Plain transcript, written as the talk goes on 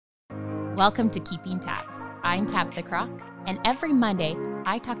Welcome to Keeping Tabs. I'm Tabitha Crock, and every Monday,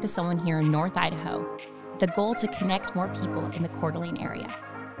 I talk to someone here in North Idaho with the goal to connect more people in the Coeur d'Alene area.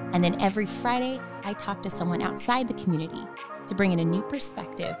 And then every Friday, I talk to someone outside the community to bring in a new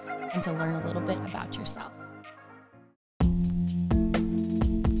perspective and to learn a little bit about yourself.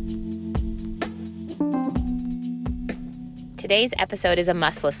 Today's episode is a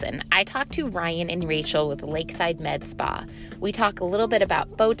must listen. I talked to Ryan and Rachel with Lakeside Med Spa. We talk a little bit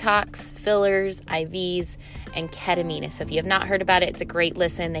about Botox, fillers, IVs, and ketamine. So if you have not heard about it, it's a great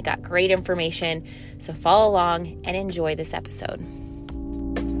listen. They got great information. So follow along and enjoy this episode.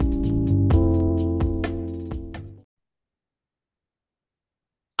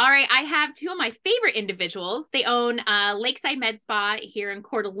 All right, I have two of my favorite individuals. They own Lakeside Med Spa here in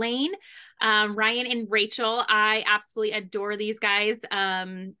Coeur d'Alene. Ryan and Rachel, I absolutely adore these guys.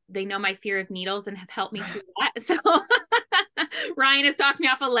 They know my fear of needles and have helped me through that. So Ryan has talked me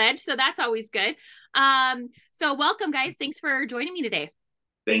off a ledge, so that's always good. So welcome, guys. Thanks for joining me today.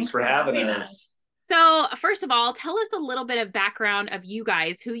 Thanks for having us. So first of all, tell us a little bit of background of you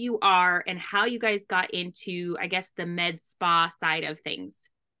guys, who you are, and how you guys got into, I guess, the med spa side of things.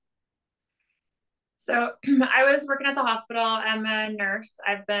 So I was working at the hospital. I'm a nurse.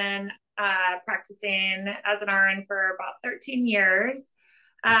 I've been practicing as an RN for about 13 years.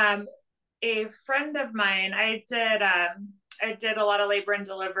 A friend of mine, I did a lot of labor and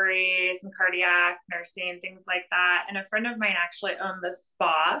delivery, some cardiac nursing, things like that. And a friend of mine actually owned this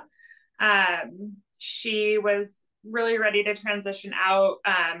spa. She was really ready to transition out.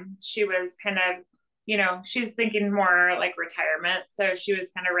 She was kind of, she's thinking more like retirement. So she was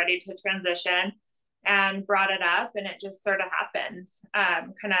kind of ready to transition and brought it up, and it just sort of happened.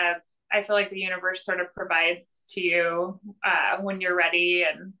 I feel like the universe sort of provides to you when you're ready,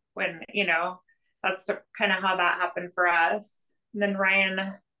 and when, that's kind of how that happened for us. And then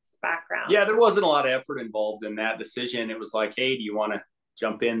Ryan's background. Yeah, there wasn't a lot of effort involved in that decision. It was like, hey, do you want to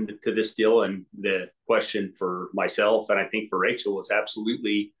jump into this deal? And the question for myself, and I think for Rachel, was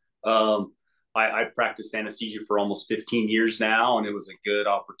absolutely. I practiced anesthesia for almost 15 years now, and it was a good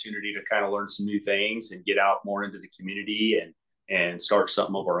opportunity to kind of learn some new things and get out more into the community and start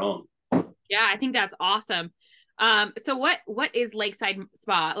something of our own. Yeah, I think that's awesome. So what is Lakeside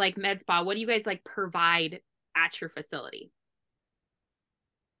Spa, like med spa? What do you guys like provide at your facility?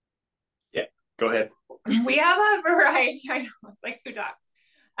 Yeah, go ahead. We have a variety. I know, it's like who talks.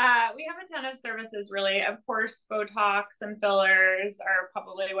 We have a ton of services, really. Of course, Botox and fillers are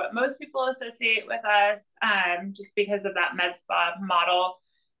probably what most people associate with us, just because of that med spa model.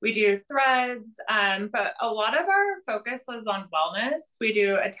 We do threads, but a lot of our focus is on wellness. We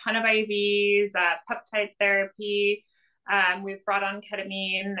do a ton of IVs, peptide therapy. We've brought on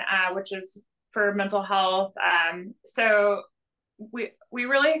ketamine, which is for mental health. So we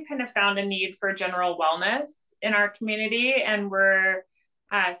really kind of found a need for general wellness in our community, and we're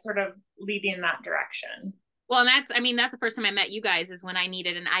sort of leading that direction. Well, and that's the first time I met you guys is when I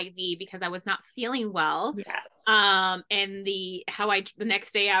needed an IV because I was not feeling well. Yes. And the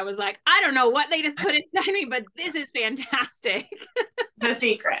next day I was like, I don't know what they just put inside me, but this is fantastic. The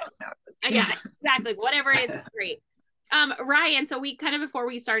secret. Yeah, exactly. Whatever it is, great. Ryan, so we kind of, before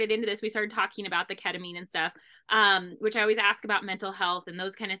we started into this, we started talking about the ketamine and stuff, which I always ask about mental health and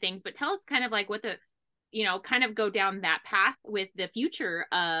those kind of things, but tell us kind of like what the, kind of go down that path with the future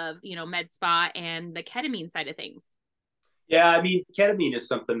of, med spa and the ketamine side of things. Yeah, I mean, ketamine is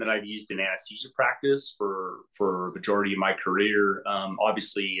something that I've used in anesthesia practice for a majority of my career.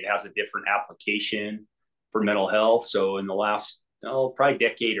 Obviously, it has a different application for mental health. So in the last, probably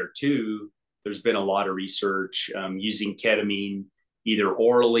decade or two, there's been a lot of research using ketamine either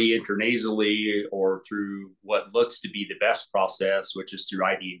orally, intranasally, or through what looks to be the best process, which is through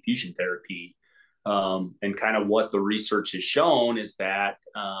IV infusion therapy. And kind of what the research has shown is that,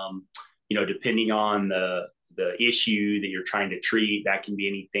 depending on the issue that you're trying to treat, that can be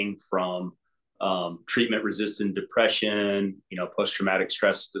anything from treatment-resistant depression, post-traumatic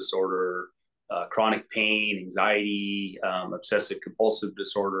stress disorder, chronic pain, anxiety, obsessive-compulsive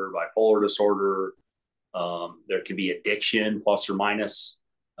disorder, bipolar disorder. There can be addiction, plus or minus,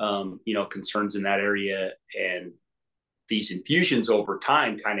 concerns in that area. And these infusions over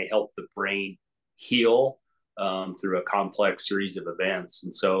time kind of help the brain heal through a complex series of events.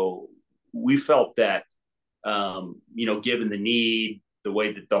 And so we felt that, given the need, the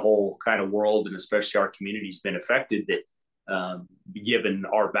way that the whole kind of world and especially our community has been affected, that given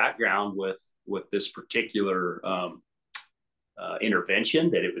our background with this particular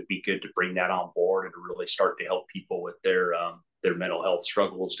intervention, that it would be good to bring that on board and to really start to help people with their mental health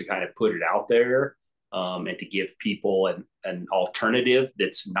struggles, to kind of put it out there and to give people an alternative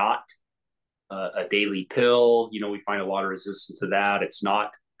that's not a daily pill. You know, we find a lot of resistance to that. It's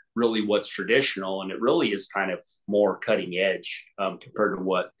not really what's traditional, and it really is kind of more cutting edge compared to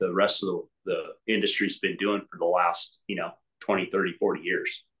what the rest of the industry's been doing for the last, 20, 30, 40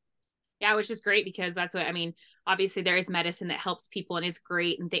 years. Yeah, which is great because that's what I mean. Obviously, there is medicine that helps people and it's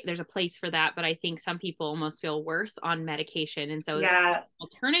great, and there's a place for that. But I think some people almost feel worse on medication. And so yeah, the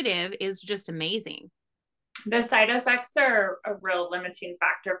alternative is just amazing. The side effects are a real limiting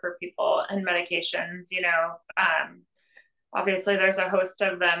factor for people and medications, obviously there's a host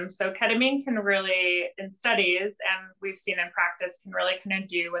of them. So ketamine can really, in studies, and we've seen in practice, can really kind of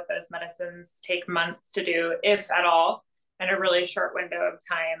do what those medicines take months to do, if at all, in a really short window of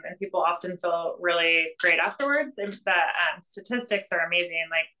time. And people often feel really great afterwards. And the statistics are amazing.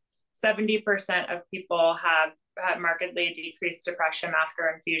 Like 70% of people have markedly decreased depression after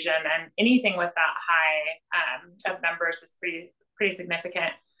infusion, and anything with that high of numbers is pretty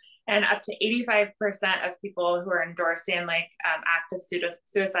significant. And up to 85% of people who are endorsing like active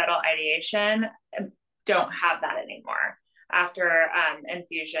suicidal ideation don't have that anymore after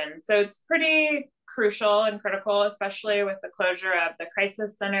infusion. So it's pretty crucial and critical, especially with the closure of the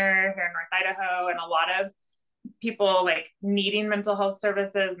crisis center here in North Idaho, and a lot of people like needing mental health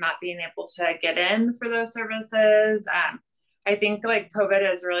services, not being able to get in for those services. I think like COVID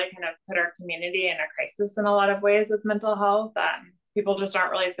has really kind of put our community in a crisis in a lot of ways with mental health. People just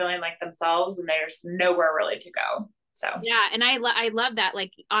aren't really feeling like themselves, and there's nowhere really to go. So yeah, and I love that.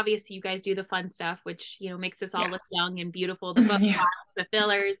 Like obviously you guys do the fun stuff, which makes us all look young and beautiful. The book the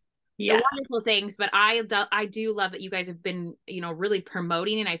fillers, the wonderful things. But I do love that you guys have been really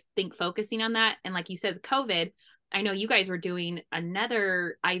promoting, and I think focusing on that. And like you said, COVID, I know you guys were doing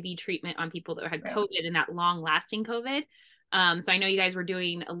another IV treatment on people that had COVID and that long lasting COVID. So I know you guys were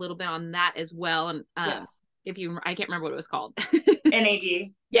doing a little bit on that as well. And I can't remember what it was called.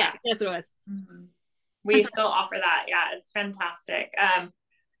 NAD. Yes, that's what it was. Mm-hmm. We still offer that. Yeah, it's fantastic.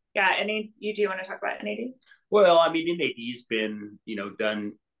 You do want to talk about NAD? Well, I mean, NAD's been,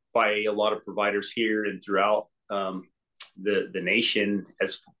 done by a lot of providers here and throughout the nation.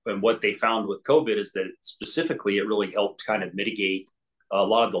 And what they found with COVID is that specifically it really helped kind of mitigate a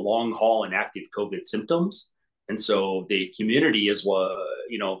lot of the long haul and active COVID symptoms. And so the community is what,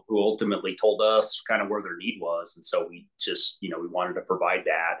 who ultimately told us kind of where their need was. And so we just, we wanted to provide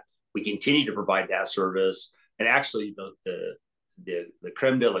that. We continue to provide that service. And actually the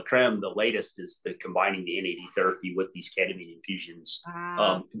creme de la creme, the latest is the combining the NAD therapy with these ketamine infusions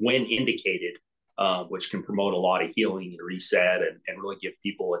when indicated, which can promote a lot of healing and reset and really give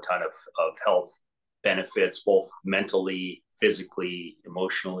people a ton of health benefits, both mentally, physically,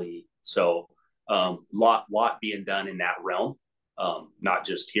 emotionally. So lot being done in that realm, not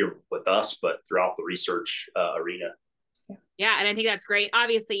just here with us, but throughout the research arena. Yeah, and I think that's great.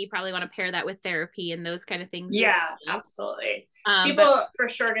 Obviously, you probably want to pair that with therapy and those kind of things. Yeah, absolutely. People for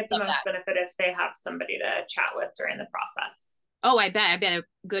sure get the most benefit if they have somebody to chat with during the process. Oh, I bet a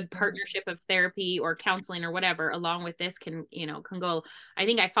good partnership of therapy or counseling or whatever along with this can go. I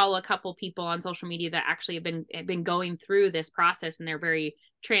think I follow a couple people on social media that actually have been going through this process, and they're very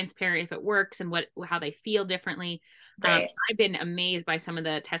transparent if it works and how they feel differently. Right. I've been amazed by some of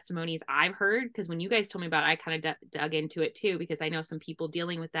the testimonies I've heard, because when you guys told me about it, I kind of dug into it too, because I know some people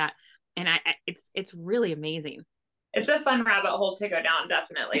dealing with that, and it's really amazing. It's a fun rabbit hole to go down.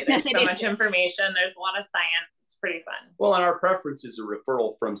 Definitely. There's so much information. There's a lot of science. It's pretty fun. Well, and our preference is a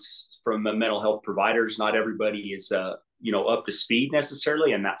referral from mental health providers. Not everybody is, up to speed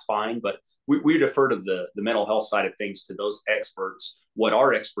necessarily, and that's fine. But we defer to the mental health side of things to those experts. What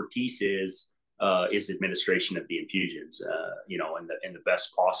our expertise is administration of the infusions, and the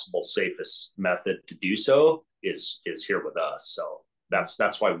best possible, safest method to do so is here with us. So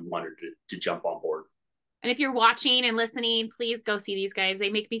that's why we wanted to jump on board. And if you're watching and listening, please go see these guys.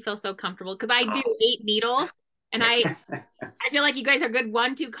 They make me feel so comfortable, because I do 8 needles, and I feel like you guys are a good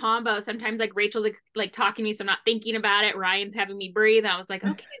 1-2 combo. Sometimes like Rachel's like talking to me, so I'm not thinking about it. Ryan's having me breathe. I was like,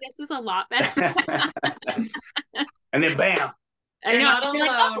 okay, this is a lot better. And then bam. You're not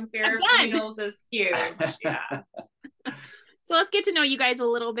alone. Fear of needles is huge. Yeah. So let's get to know you guys a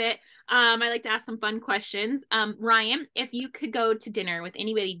little bit. I like to ask some fun questions. Ryan, if you could go to dinner with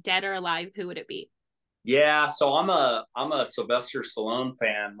anybody dead or alive, who would it be? Yeah, so I'm a Sylvester Stallone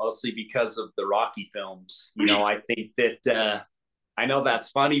fan, mostly because of the Rocky films. I think that I know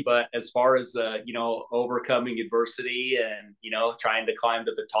that's funny, but as far as overcoming adversity and trying to climb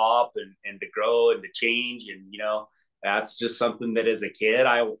to the top and to grow and to change, and that's just something that as a kid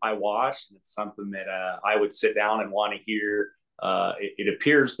I watched, and it's something that I would sit down and want to hear. It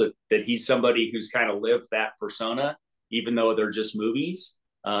appears that he's somebody who's kind of lived that persona, even though they're just movies.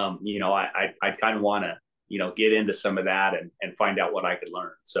 you know, I kind of want to, you know, get into some of that and find out what I could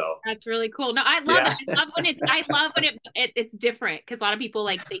learn. So That's really cool. No, I love it. I love when it's different, because a lot of people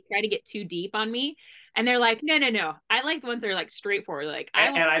like they try to get too deep on me, and they're like, no. I like the ones that are like straightforward. Like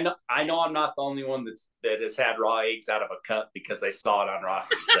I know I'm not the only one that has had raw eggs out of a cup because I saw it on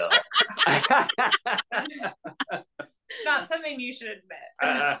Rocky. So not something you should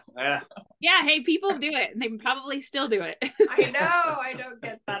admit. Yeah, hey, people do it, and they probably still do it. I know. I don't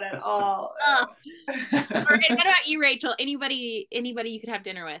get that at all. All right, what about you, Rachel? Anybody you could have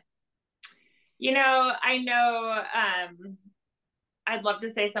dinner with? You know, I know I'd love to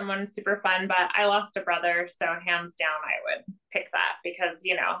say someone super fun, but I lost a brother, so hands down I would pick that, because,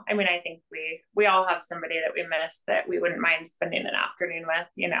 you know, I mean, I think we all have somebody that we miss that we wouldn't mind spending an afternoon with,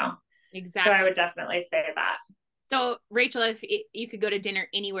 you know. Exactly. So I would definitely say that. So, Rachel, if you could go to dinner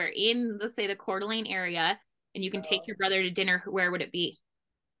anywhere in, let's say, the Coeur d'Alene area, and you can take your brother to dinner, where would it be?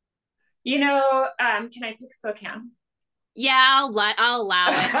 You know, can I pick Spokane? Yeah, I'll allow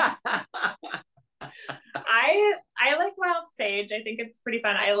it. I like Wild Sage. I think it's pretty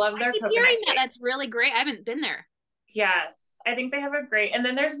fun. I love their coconut cake. That's really great. I haven't been there. Yes, I think they have a great, and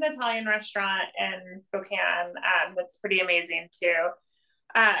then there's an Italian restaurant in Spokane that's pretty amazing too.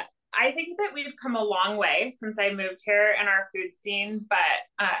 I think that we've come a long way since I moved here in our food scene, but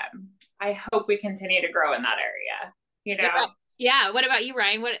I hope we continue to grow in that area, you know? Yeah. What about you,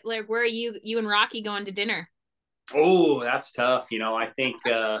 Ryan? Where are you and Rocky going to dinner? Oh, that's tough. You know, I think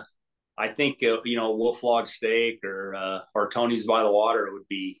you know, Wolf Log Steak or Tony's by the Water would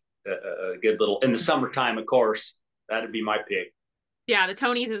be a good little, in the summertime, of course. That'd be my pick. Yeah, the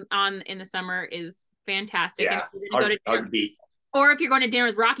Tony's is on in the summer is fantastic. Yeah, hard to beat. Or if you're going to dinner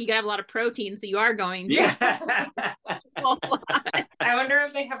with Rocky, you gotta have a lot of protein, so you are going to. Yeah. I wonder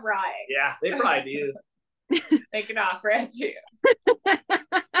if they have raw eggs. Yeah, they probably do. They can offer it too.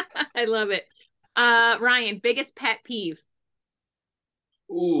 I love it. Ryan, biggest pet peeve?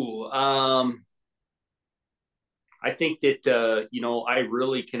 Ooh, I think that you know, I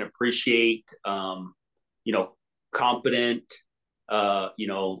really can appreciate you know, competent you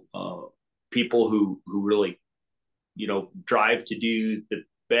know, people who really, you know, drive to do the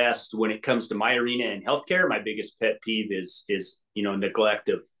best. When it comes to my arena in healthcare, my biggest pet peeve is you know, neglect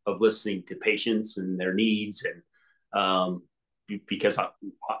of listening to patients and their needs, and because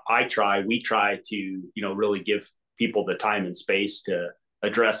we try to, you know, really give people the time and space to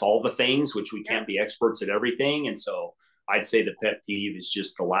address all the things, which we can't be experts at everything. And so I'd say the pet peeve is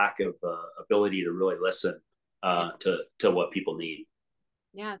just the lack of ability to really listen to what people need.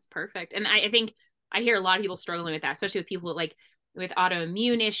 Yeah, it's perfect. And I think I hear a lot of people struggling with that, especially with people like with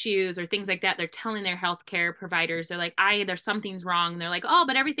autoimmune issues or things like that. They're telling their healthcare providers, they're like, there's something's wrong. And they're like, oh,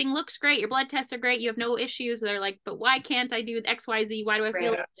 but everything looks great. Your blood tests are great. You have no issues. They're like, but why can't I do XYZ? Why do I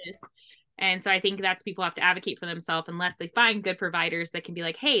feel like this? And so I think that's, people have to advocate for themselves unless they find good providers that can be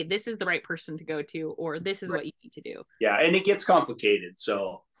like, hey, this is the right person to go to, or this is what you need to do. Yeah. And it gets complicated.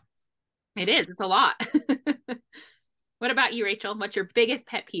 So it is. It's a lot. What about you, Rachel? What's your biggest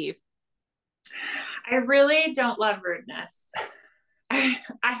pet peeve? I really don't love rudeness. I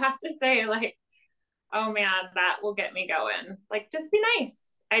have to say, like, oh man, that will get me going. Like, just be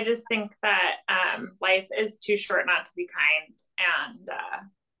nice. I just think that life is too short not to be kind. And,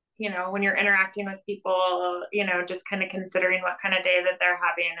 you know, when you're interacting with people, you know, just kind of considering what kind of day that they're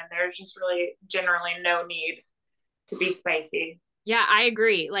having. And there's just really generally no need to be spicy. Yeah, I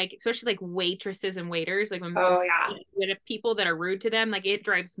agree. Like, especially like waitresses and waiters, like when people that are rude to them, like it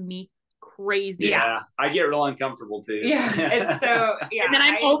drives me crazy. Yeah, I get real uncomfortable too. Yeah, it's so, yeah. And then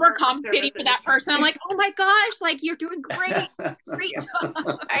I'm overcompensating for that person. I'm like, oh my gosh, like you're doing great. Great job.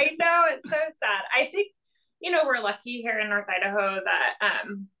 I know, it's so sad. I think, you know, we're lucky here in North Idaho that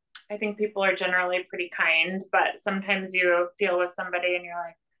I think people are generally pretty kind, but sometimes you deal with somebody and you're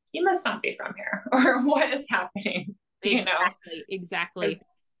like, you must not be from here, or what is happening? Exactly.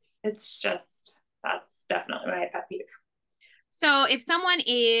 It's just, that's definitely my pet peeve. So if someone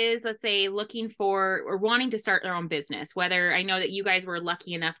is, let's say, looking for or wanting to start their own business, whether, I know that you guys were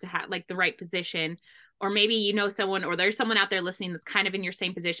lucky enough to have like the right position, or maybe you know someone, or there's someone out there listening that's kind of in your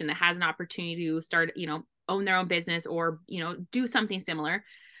same position that has an opportunity to start, you know, own their own business, or, you know, do something similar.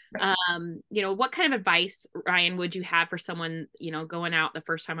 Right. You know, what kind of advice, Ryan, would you have for someone, you know, going out the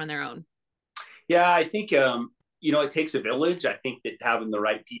first time on their own? Yeah, I think, you know, it takes a village. I think that having the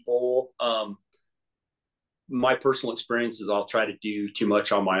right people, my personal experience is I'll try to do too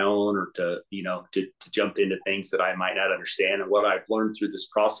much on my own, or to, you know, to jump into things that I might not understand. And what I've learned through this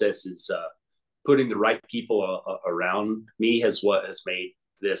process is putting the right people around me what has made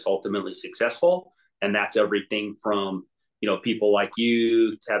this ultimately successful. And that's everything from, people like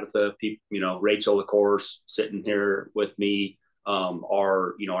you, Tabitha, people, Rachel, of course, sitting here with me,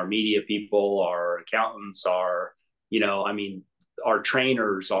 our media people, our accountants, I mean, our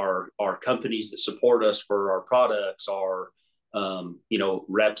trainers, our companies that support us for our products, our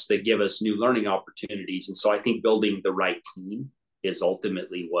reps that give us new learning opportunities. And so I think building the right team is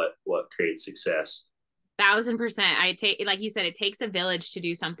ultimately what creates success. 1,000%. I take, like you said, it takes a village to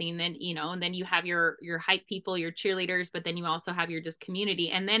do something. Then, and then you have your hype people, your cheerleaders, but then you also have your just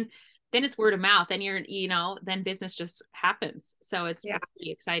community. And then it's word of mouth, and then business just happens. So it's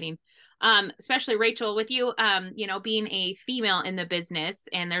pretty exciting. Especially Rachel, with you, being a female in the business,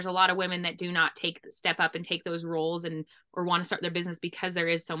 and there's a lot of women that do not step up and take those roles or want to start their business because there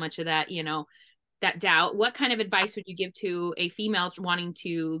is so much of that, that doubt. What kind of advice would you give to a female wanting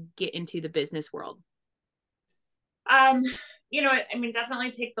to get into the business world?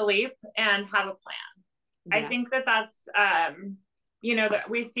 Definitely take the leap and have a plan. Yeah. I think that's, that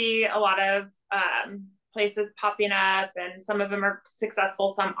we see a lot of places popping up, and some of them are successful,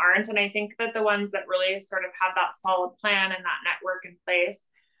 some aren't. And I think that the ones that really sort of have that solid plan and that network in place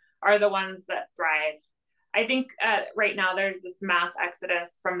are the ones that thrive. I think right now there's this mass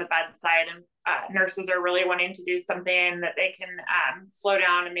exodus from the bedside, and nurses are really wanting to do something that they can slow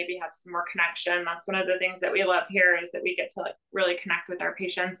down and maybe have some more connection. That's one of the things that we love here, is that we get to really connect with our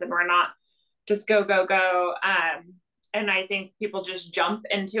patients, and we're not just go. And I think people just jump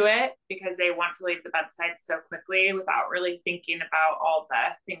into it because they want to leave the bedside so quickly without really thinking about all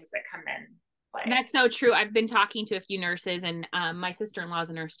the things that come in play. That's so true. I've been talking to a few nurses, and my sister-in-law is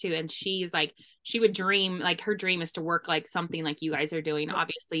a nurse too. And she's like, she would dream, like her dream is to work like something like you guys are doing. Yeah.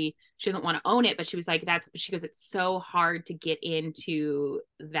 Obviously she doesn't want to own it, but she was like, she goes, it's so hard to get into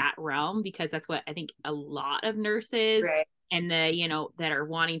that realm, because that's what I think a lot of nurses and that are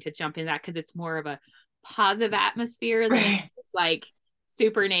wanting to jump in that, because it's more of a positive atmosphere than like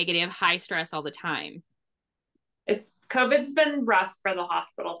super negative, high stress all the time. COVID's been rough for the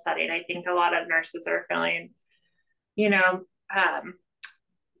hospital setting. I think a lot of nurses are feeling,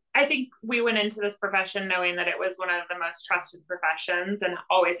 I think we went into this profession knowing that it was one of the most trusted professions and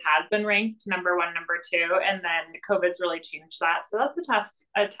always has been ranked number 1, number 2. And then COVID's really changed that. So that's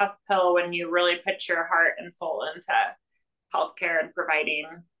a tough pill when you really put your heart and soul into healthcare and providing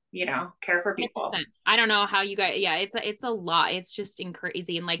care for people. 100%. I don't know how you guys, it's a lot. It's just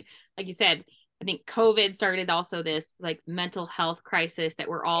crazy. And like you said, I think COVID started also this like mental health crisis that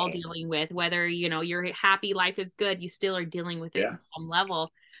we're all dealing with, whether, you're happy, life is good, you still are dealing with it at some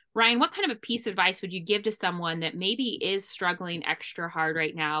level. Ryan, what kind of a piece of advice would you give to someone that maybe is struggling extra hard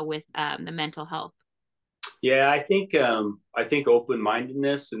right now with the mental health? Yeah, I think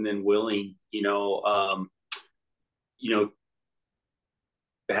open-mindedness, and then willing,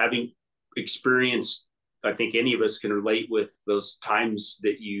 having experienced, I think any of us can relate with those times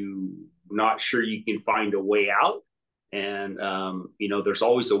that you not sure you can find a way out. And, there's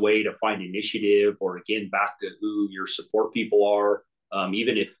always a way to find initiative, or again, back to who your support people are.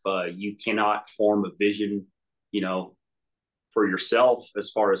 Even if you cannot form a vision, for yourself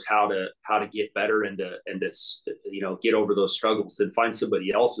as far as how to get better and to get over those struggles, then find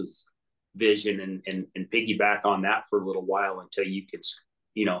somebody else's vision and piggyback on that for a little while until you can,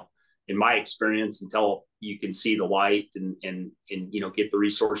 in my experience, until you can see the light and get the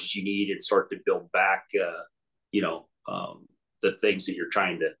resources you need and start to build back, the things that you're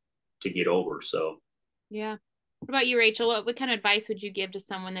trying to get over. So, yeah. What about you, Rachel? What kind of advice would you give to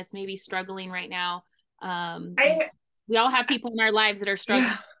someone that's maybe struggling right now? We all have people in our lives that are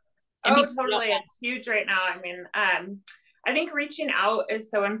struggling. Oh, totally. It's huge right now. I mean, I think reaching out is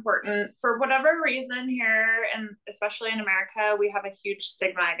so important for whatever reason here, and especially in America, we have a huge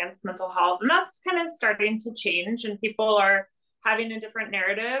stigma against mental health, and that's kind of starting to change, and people are having a different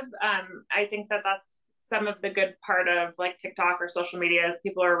narrative. I think that's some of the good part of like TikTok or social media, is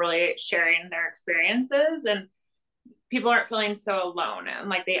people are really sharing their experiences, and people aren't feeling so alone, and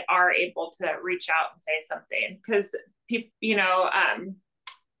like they are able to reach out and say something, because people,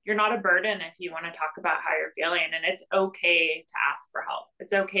 you're not a burden if you want to talk about how you're feeling, and it's okay to ask for help.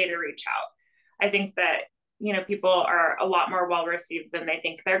 It's okay to reach out. I think that, people are a lot more well received than they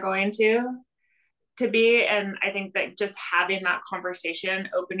think they're going to be. And I think that just having that conversation,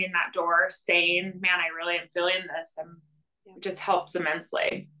 opening that door, saying, man, I really am feeling this, and just helps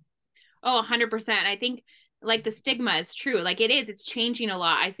immensely. Oh, 100%. I think like the stigma is true. Like it's changing a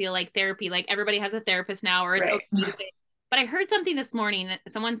lot. I feel like therapy, like everybody has a therapist now, or it's okay to say. But I heard something this morning that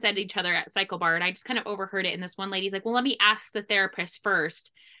someone said to each other at Cycle Bar, and I just kind of overheard it. And this one lady's like, well, let me ask the therapist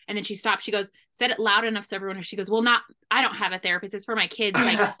first. And then she stopped. She goes, said it loud enough so everyone, she goes, well, I don't have a therapist. It's for my kids.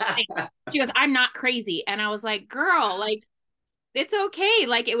 Like, she goes, I'm not crazy. And I was like, girl, like it's okay.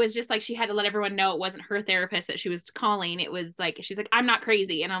 Like, it was just like she had to let everyone know it wasn't her therapist that she was calling. It was like, she's like, I'm not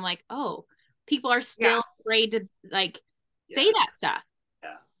crazy. And I'm like, oh, people are still afraid to like say that stuff.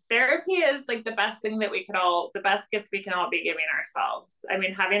 Yeah. Therapy is like the best thing that the best gift we can all be giving ourselves. I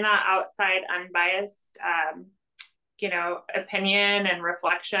mean, having that outside, unbiased, opinion and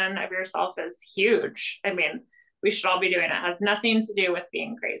reflection of yourself is huge. I mean, we should all be doing it. It has nothing to do with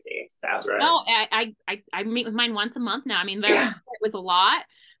being crazy. So right. No, I meet with mine once a month now. I mean, it was a lot,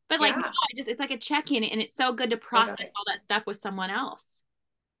 but like, no, it's like a check-in, and it's so good to process all that stuff with someone else.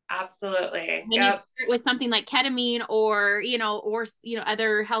 Absolutely. Yep. With something like ketamine or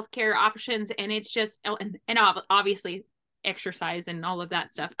other healthcare options. And it's just, and obviously exercise and all of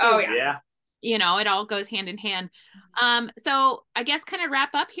that stuff too. Oh yeah. It all goes hand in hand. So I guess kind of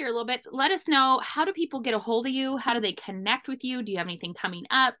wrap up here a little bit. Let us know, how do people get a hold of you? How do they connect with you? Do you have anything coming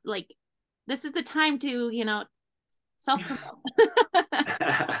up? Like, this is the time to, self-promote.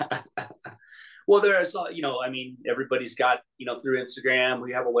 Well, there's, everybody's got, through Instagram,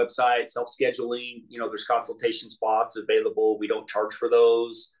 we have a website, self-scheduling, there's consultation spots available. We don't charge for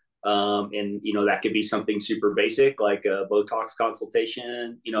those. And that could be something super basic, like a Botox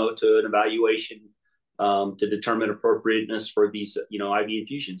consultation, to an evaluation, to determine appropriateness for these, IV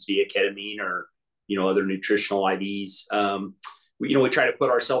infusions via ketamine or, other nutritional IVs. We try to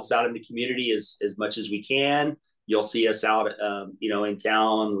put ourselves out in the community as much as we can. You'll see us out, in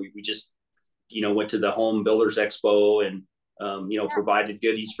town. We just, went to the Home Builders Expo and, provided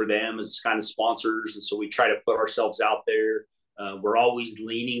goodies for them as kind of sponsors. And so we try to put ourselves out there. We're always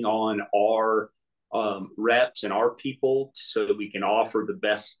leaning on our reps and our people so that we can offer the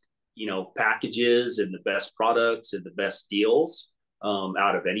best, packages and the best products and the best deals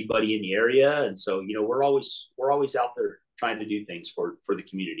out of anybody in the area. And so, we're always out there trying to do things for the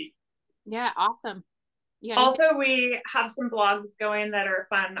community. Yeah. Awesome. Also, we have some blogs going that are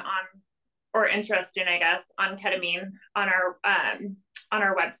fun or interesting, I guess, on ketamine on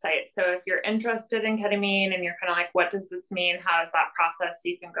our website. So if you're interested in ketamine and you're kind of like, what does this mean? How is that process?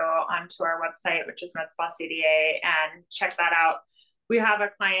 You can go onto our website, which is MedSpa and check that out. We have a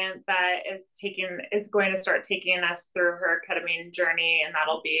client that is going to start taking us through her ketamine journey, and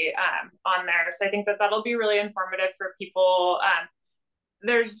that'll be on there. So I think that'll be really informative for people.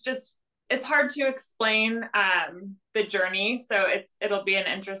 It's hard to explain the journey. So it'll be an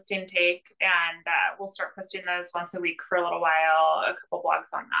interesting take, and we'll start posting those once a week for a little while, a couple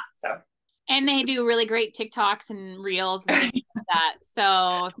blogs on that. So, and they do really great TikToks and reels and things like that. So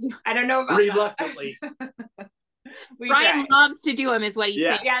I don't know about reluctantly. Ryan loves to do them, is what he's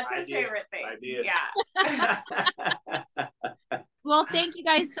saying. Yeah, it's his favorite thing. Yeah. Well, thank you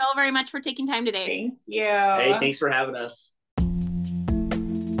guys so very much for taking time today. Thank you. Hey, thanks for having us.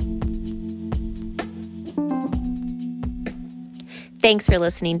 Thanks for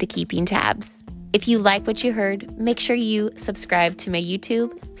listening to Keeping Tabs. If you like what you heard, make sure you subscribe to my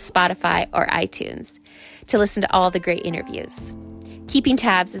YouTube, Spotify, or iTunes to listen to all the great interviews. Keeping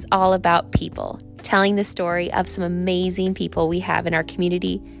Tabs is all about people, telling the story of some amazing people we have in our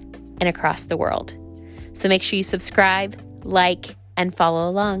community and across the world. So make sure you subscribe, like, and follow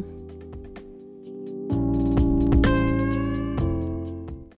along.